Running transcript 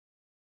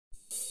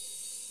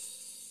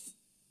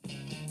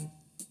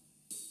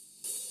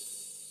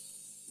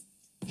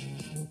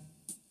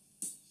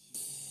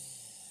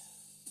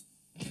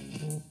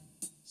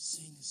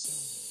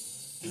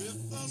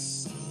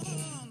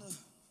sun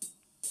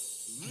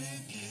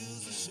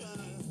refuses to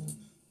shine.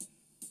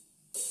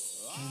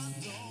 I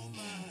don't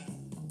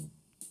mind.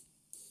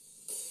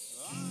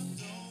 I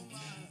don't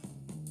mind.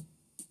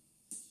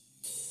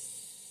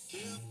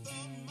 If the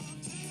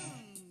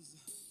mountains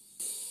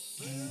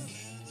fell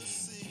in the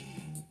sea,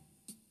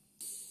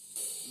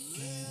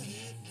 let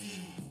it be.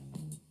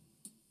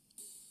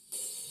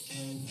 It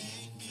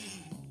ain't me.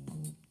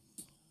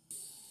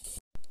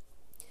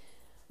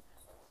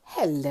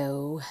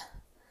 Hello.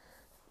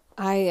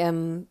 I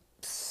am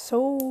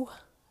so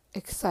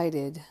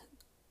excited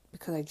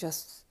because I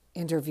just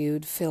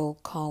interviewed Phil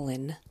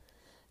Collen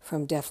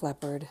from Def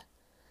Leppard,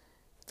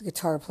 the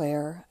guitar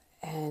player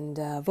and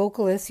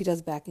vocalist. He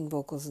does backing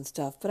vocals and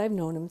stuff, but I've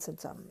known him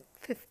since I'm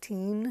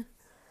 15.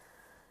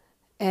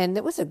 And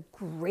it was a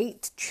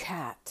great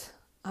chat.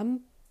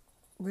 I'm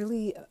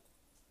really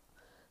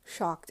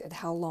shocked at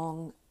how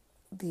long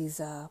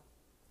these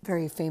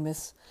very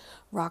famous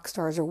rock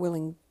stars are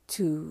willing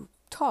to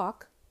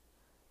talk.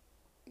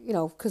 You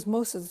know, because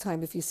most of the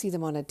time, if you see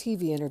them on a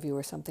TV interview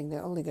or something,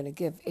 they're only going to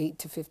give 8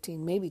 to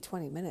 15, maybe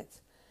 20 minutes.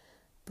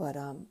 But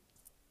I'm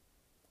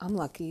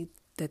lucky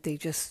that they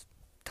just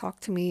talk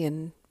to me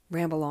and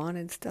ramble on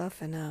and stuff.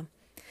 And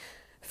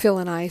Phil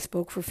and I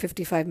spoke for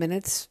 55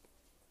 minutes.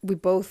 We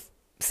both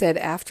said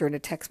after in a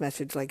text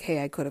message, like,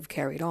 hey, I could have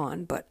carried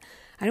on. But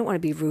I don't want to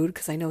be rude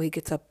because I know he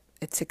gets up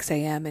at 6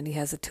 a.m. and he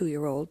has a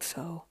 2-year-old.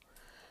 So,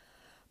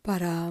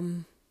 but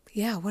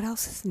yeah, what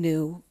else is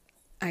new?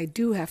 I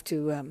do have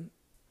to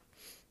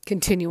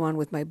continue on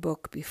with my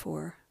book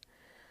before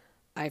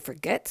I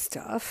forget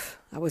stuff.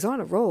 I was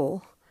on a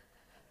roll.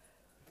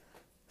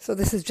 So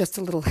this is just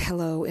a little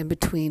hello in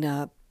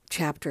between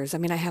chapters. I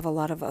mean, I have a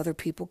lot of other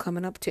people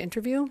coming up to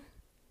interview.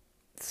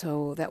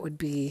 So that would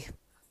be,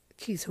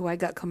 who I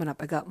got coming up?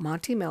 I got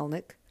Monty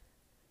Melnick,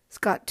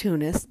 Scott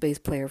Tunis, bass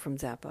player from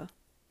Zappa,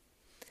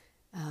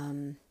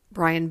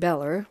 Brian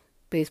Beller,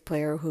 bass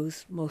player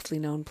who's mostly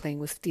known playing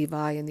with Steve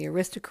Vai and the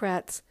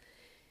Aristocrats.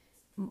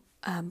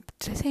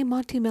 Did I say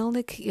Monty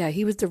Melnick? Yeah,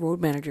 he was the road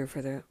manager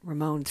for the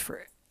Ramones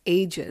for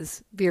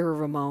ages. Vera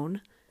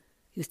Ramone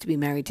used to be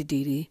married to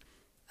Dee Dee.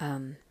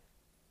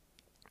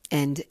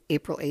 And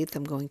April 8th,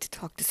 I'm going to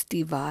talk to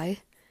Steve Vai.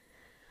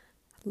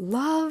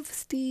 Love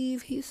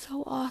Steve. He's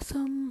so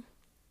awesome.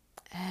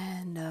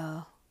 And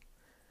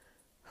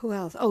who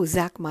else? Oh,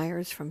 Zach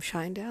Myers from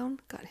Shinedown.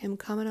 Got him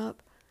coming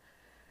up.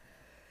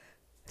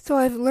 So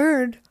I've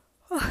learned...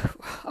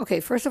 Okay,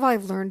 first of all,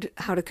 I've learned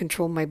how to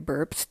control my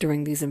burps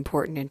during these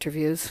important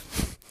interviews.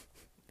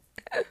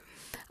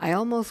 I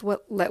almost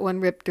let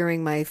one rip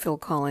during my Phil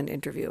Collen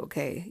interview,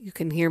 okay? You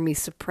can hear me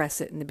suppress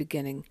it in the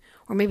beginning.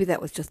 Or maybe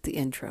that was just the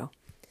intro.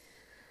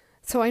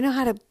 So I know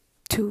how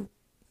to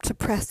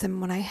suppress them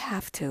when I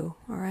have to,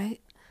 all right?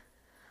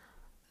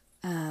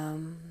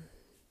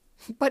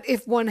 But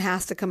if one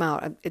has to come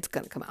out, it's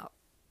going to come out.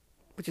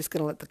 We're just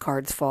going to let the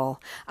cards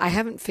fall. I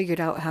haven't figured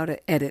out how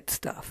to edit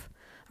stuff.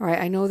 All right,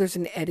 I know there's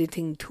an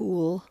editing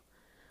tool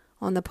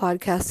on the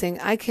podcasting.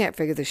 I can't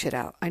figure this shit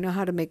out. I know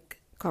how to make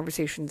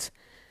conversations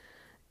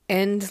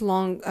end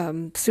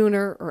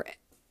sooner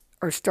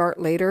or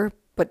start later,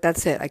 but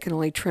that's it. I can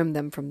only trim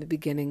them from the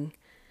beginning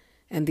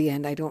and the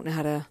end. I don't know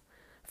how to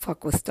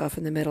fuck with stuff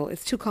in the middle.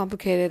 It's too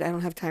complicated. I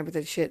don't have time for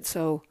that shit.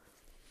 So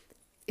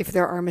if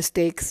there are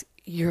mistakes,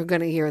 you're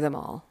going to hear them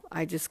all.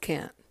 I just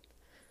can't.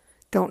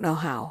 Don't know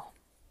how.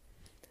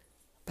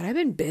 But I've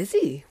been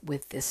busy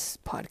with this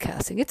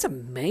podcasting. It's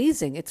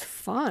amazing. It's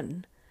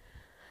fun.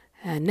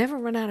 And never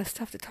run out of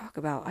stuff to talk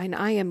about.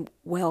 I am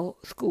well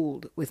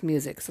schooled with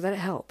music, so that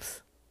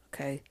helps.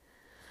 Okay.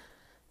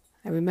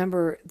 I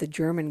remember the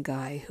German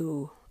guy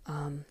who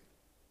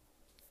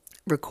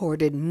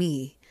recorded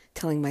me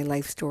telling my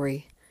life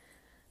story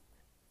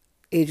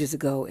ages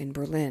ago in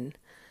Berlin.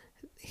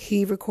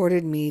 He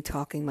recorded me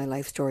talking my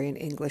life story in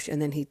English,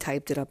 and then he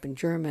typed it up in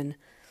German.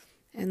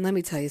 And let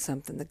me tell you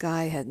something. The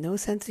guy had no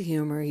sense of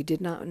humor. He did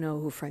not know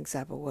who Frank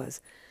Zappa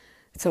was.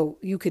 So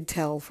you could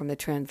tell from the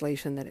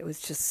translation that it was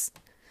just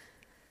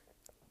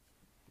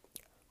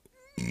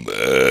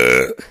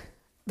the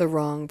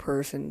wrong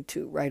person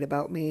to write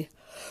about me.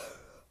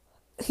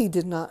 He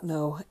did not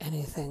know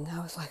anything. I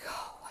was like,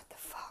 oh, what the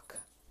fuck?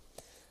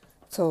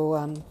 So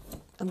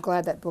I'm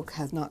glad that book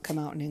has not come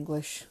out in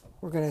English.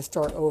 We're going to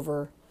start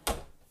over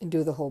and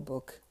do the whole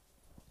book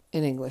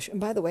in English. And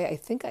by the way, I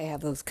think I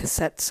have those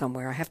cassettes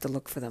somewhere. I have to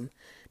look for them.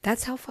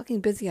 That's how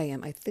fucking busy I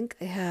am. I think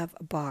I have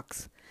a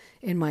box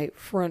in my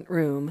front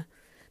room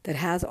that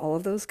has all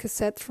of those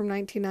cassettes from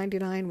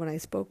 1999 when I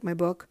spoke my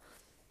book.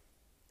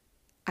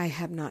 I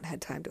have not had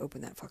time to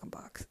open that fucking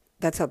box.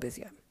 That's how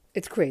busy I am.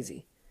 It's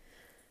crazy.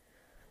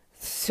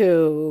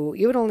 So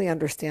you would only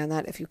understand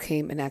that if you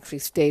came and actually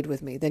stayed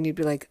with me. Then you'd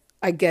be like,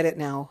 I get it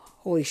now.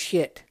 Holy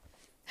shit.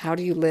 How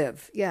do you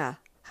live? Yeah.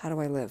 How do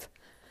I live?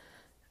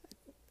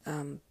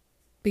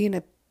 Being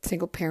a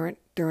single parent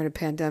during a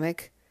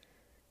pandemic,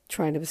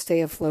 trying to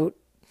stay afloat,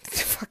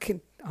 it's fucking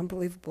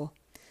unbelievable.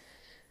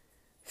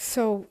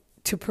 So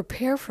to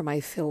prepare for my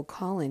Phil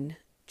Collen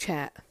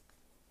chat,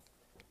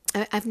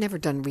 I've never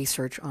done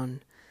research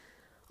on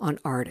on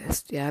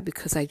artists, yeah,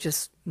 because I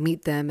just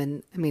meet them,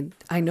 and I mean,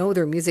 I know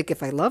their music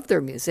if I love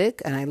their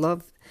music, and I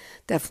love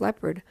Def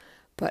Leppard,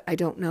 but I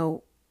don't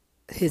know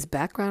his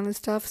background and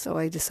stuff, so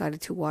I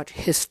decided to watch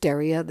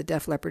Hysteria, the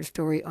Def Leppard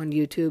story on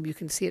YouTube. You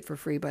can see it for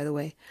free, by the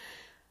way.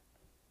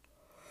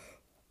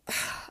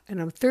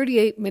 And I'm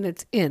 38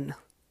 minutes in.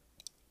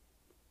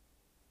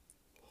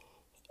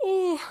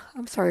 Oh,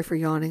 I'm sorry for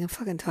yawning. I'm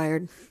fucking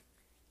tired.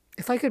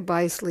 If I could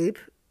buy sleep,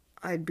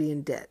 I'd be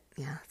in debt.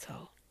 Yeah,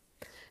 so.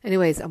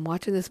 Anyways, I'm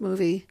watching this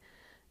movie,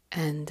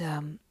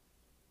 and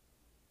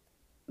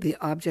the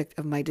object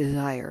of my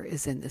desire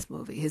is in this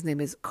movie. His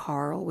name is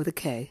Carl, with a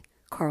K.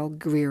 Carl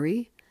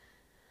Greery.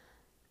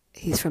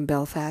 He's from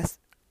Belfast.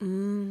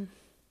 We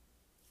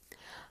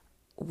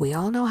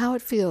all know how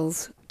it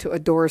feels to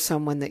adore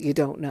someone that you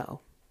don't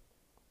know.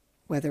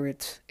 Whether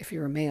it's, if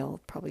you're a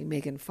male, probably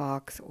Megan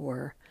Fox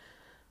or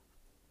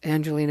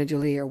Angelina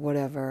Jolie or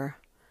whatever.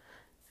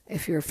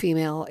 If you're a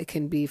female, it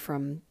can be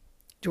from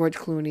George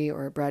Clooney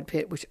or Brad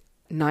Pitt, which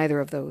neither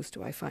of those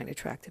do I find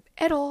attractive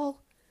at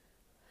all.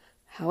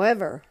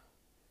 However,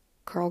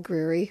 Carl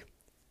Greery,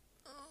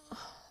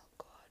 oh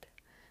God,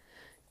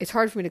 it's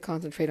hard for me to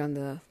concentrate on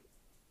the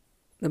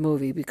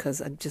movie because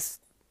I'm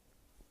just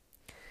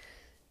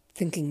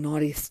thinking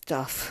naughty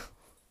stuff.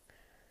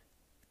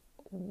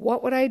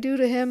 What would I do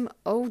to him?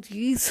 Oh,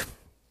 geez.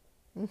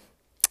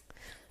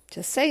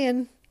 Just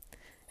saying.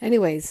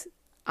 Anyways,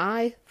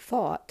 I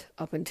thought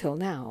up until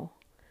now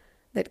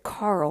that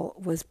Carl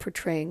was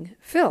portraying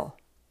Phil.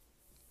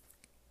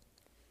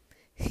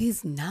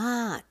 He's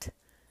not.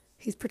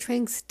 He's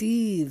portraying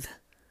Steve.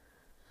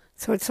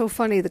 So it's so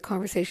funny, the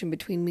conversation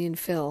between me and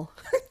Phil.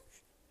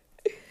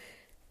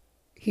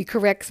 He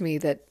corrects me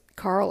that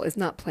Carl is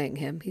not playing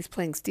him. He's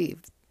playing Steve.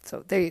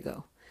 So there you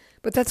go.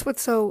 But that's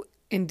what's so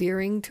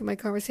endearing to my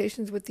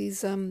conversations with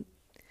these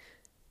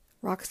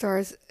rock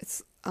stars.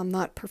 I'm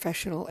not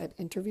professional at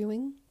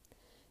interviewing.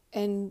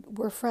 And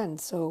we're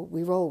friends, so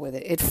we roll with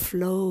it. It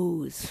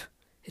flows.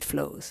 It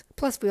flows.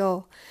 Plus, we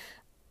all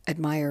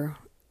admire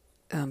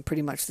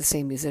pretty much the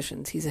same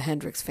musicians. He's a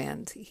Hendrix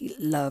fan. He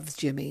loves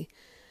Jimmy.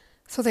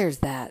 So there's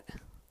that.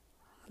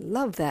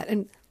 Love that.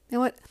 And you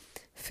know what?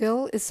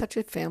 Phil is such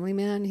a family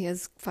man. He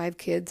has 5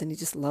 kids, and he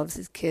just loves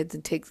his kids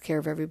and takes care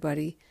of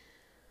everybody.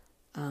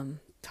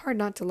 It's hard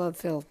not to love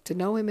Phil. To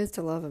know him is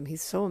to love him.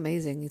 He's so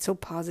amazing. He's so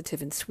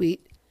positive and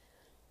sweet.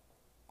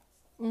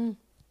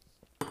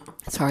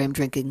 Sorry, I'm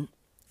drinking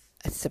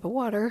a sip of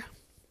water.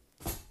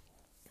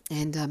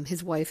 And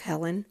his wife,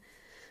 Helen,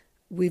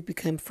 we've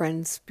become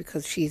friends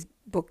because she's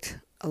booked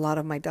a lot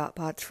of my dot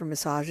bots for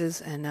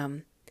massages,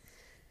 and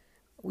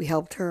we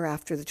helped her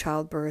after the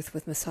childbirth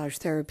with massage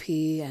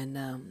therapy,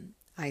 and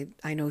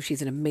I know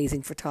she's an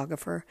amazing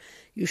photographer.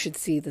 You should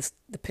see the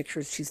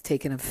pictures she's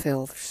taken of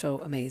Phil. They're so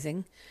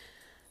amazing.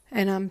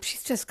 And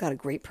she's just got a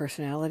great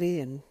personality,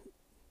 and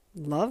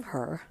love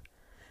her.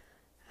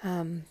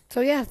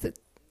 So yeah,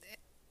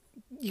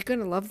 you're going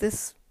to love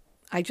this.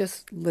 I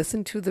just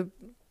listened to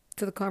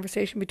the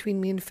conversation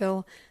between me and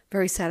Phil.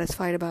 Very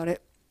satisfied about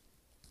it.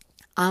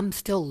 I'm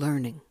still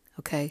learning,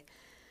 okay?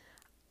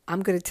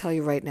 I'm going to tell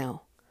you right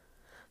now.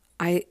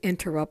 I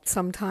interrupt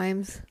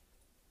sometimes,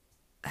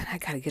 and I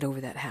got to get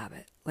over that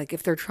habit. Like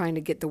if they're trying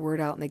to get the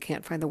word out and they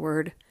can't find the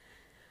word,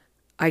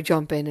 I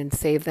jump in and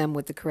save them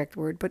with the correct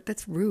word. But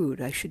that's rude.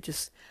 I should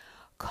just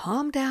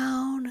calm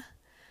down,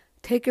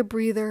 take a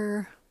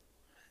breather,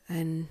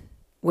 and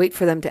wait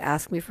for them to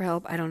ask me for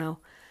help. I don't know.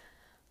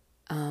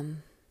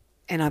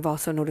 And I've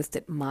also noticed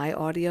that my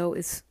audio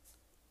is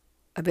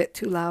a bit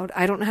too loud.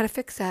 I don't know how to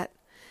fix that.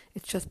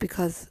 It's just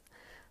because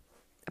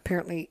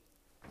apparently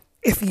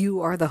if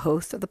you are the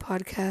host of the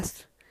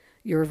podcast,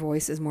 your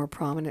voice is more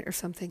prominent or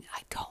something.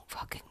 I don't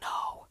fucking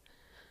know.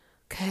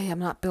 Okay, I'm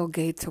not Bill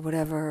Gates or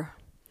whatever.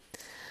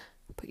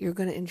 But you're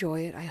going to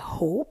enjoy it, I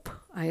hope.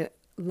 I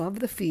love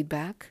the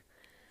feedback.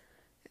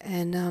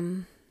 And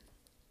I'm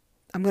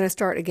going to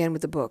start again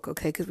with the book,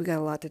 okay? Because we got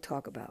a lot to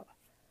talk about.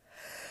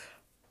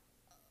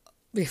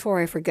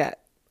 Before I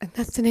forget. And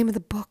that's the name of the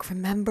book,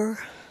 remember?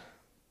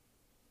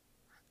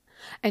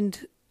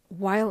 And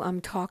while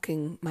I'm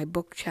talking my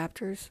book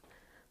chapters,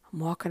 I'm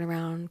walking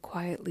around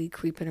quietly,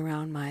 creeping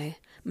around my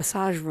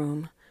massage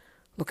room,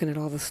 looking at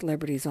all the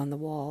celebrities on the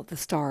wall, the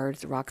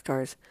stars, the rock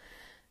stars,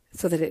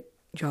 so that it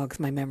jogs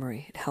my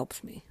memory. It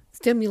helps me,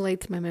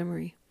 stimulates my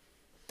memory.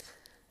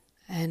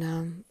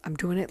 And I'm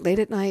doing it late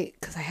at night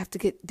because I have to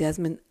get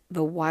Desmond,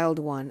 the wild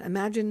one.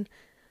 Imagine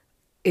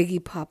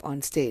Iggy Pop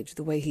on stage,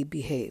 the way he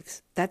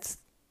behaves. That's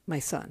my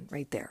son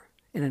right there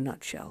in a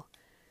nutshell.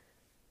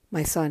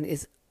 My son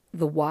is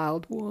the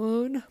wild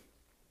one.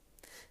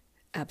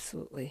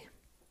 Absolutely.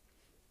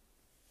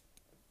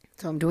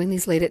 So I'm doing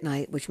these late at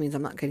night, which means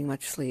I'm not getting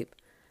much sleep.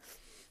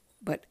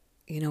 But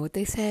you know what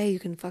they say, you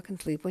can fucking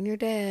sleep when you're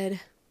dead.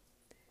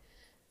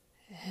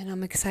 And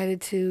I'm excited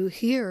to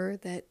hear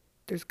that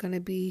there's going to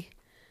be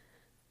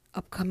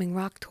upcoming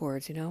rock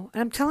tours, you know.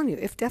 And I'm telling you,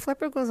 if Def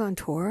Leppard goes on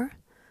tour,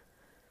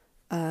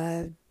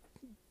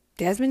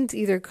 Desmond's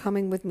either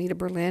coming with me to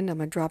Berlin. I'm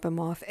going to drop him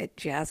off at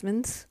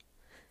Jasmine's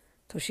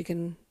so she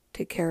can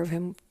take care of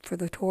him for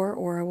the tour,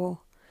 or I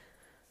will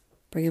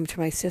bring him to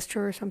my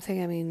sister or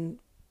something. I mean,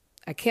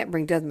 I can't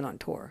bring Desmond on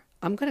tour.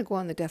 I'm going to go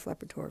on the Def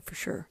Leppard tour for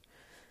sure.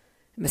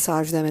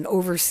 Massage them and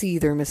oversee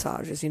their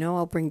massages.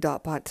 I'll bring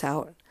Dotbots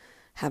out,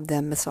 have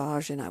them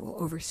massage, and I will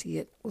oversee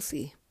it. We'll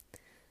see.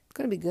 It's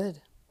going to be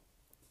good.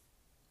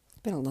 It's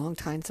been a long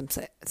time since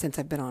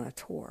I've been on a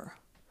tour.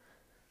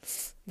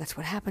 That's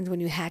what happens when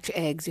you hatch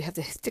eggs. You have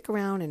to stick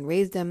around and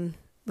raise them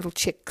little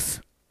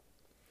chicks,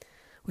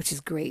 which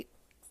is great.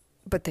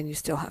 But then you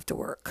still have to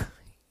work.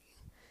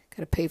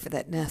 Got to pay for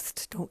that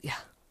nest, don't ya?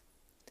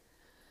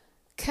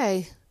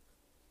 Okay,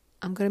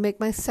 I'm going to make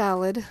my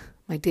salad,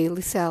 my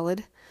daily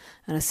salad,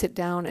 and I sit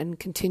down and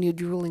continue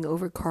drooling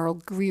over Carl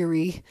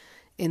Greery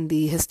in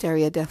the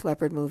Hysteria Def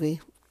Leppard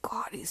movie.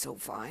 God, he's so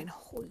fine.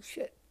 Holy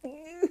shit.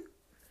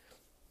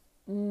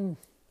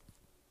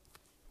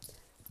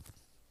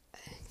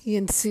 He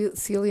and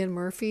Cillian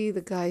Murphy,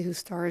 the guy who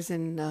stars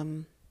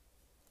in,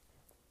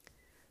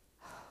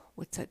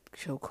 what's that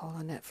show called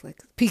on Netflix?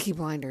 Peaky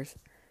Blinders.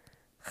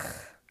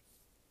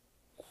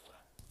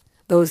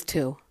 Those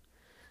two.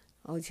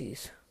 Oh,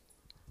 geez.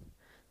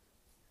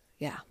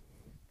 Yeah.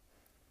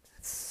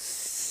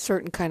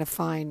 Certain kind of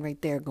fine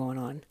right there going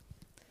on.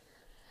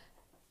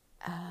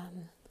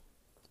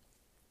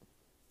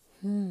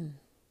 Even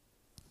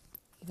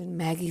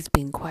Maggie's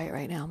being quiet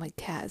right now. My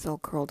cat is all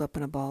curled up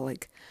in a ball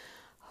like,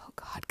 oh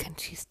God, can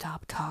she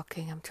stop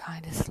talking? I'm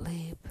trying to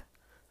sleep.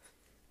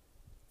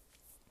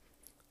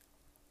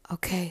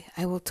 Okay,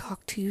 I will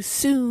talk to you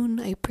soon.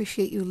 I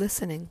appreciate you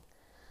listening.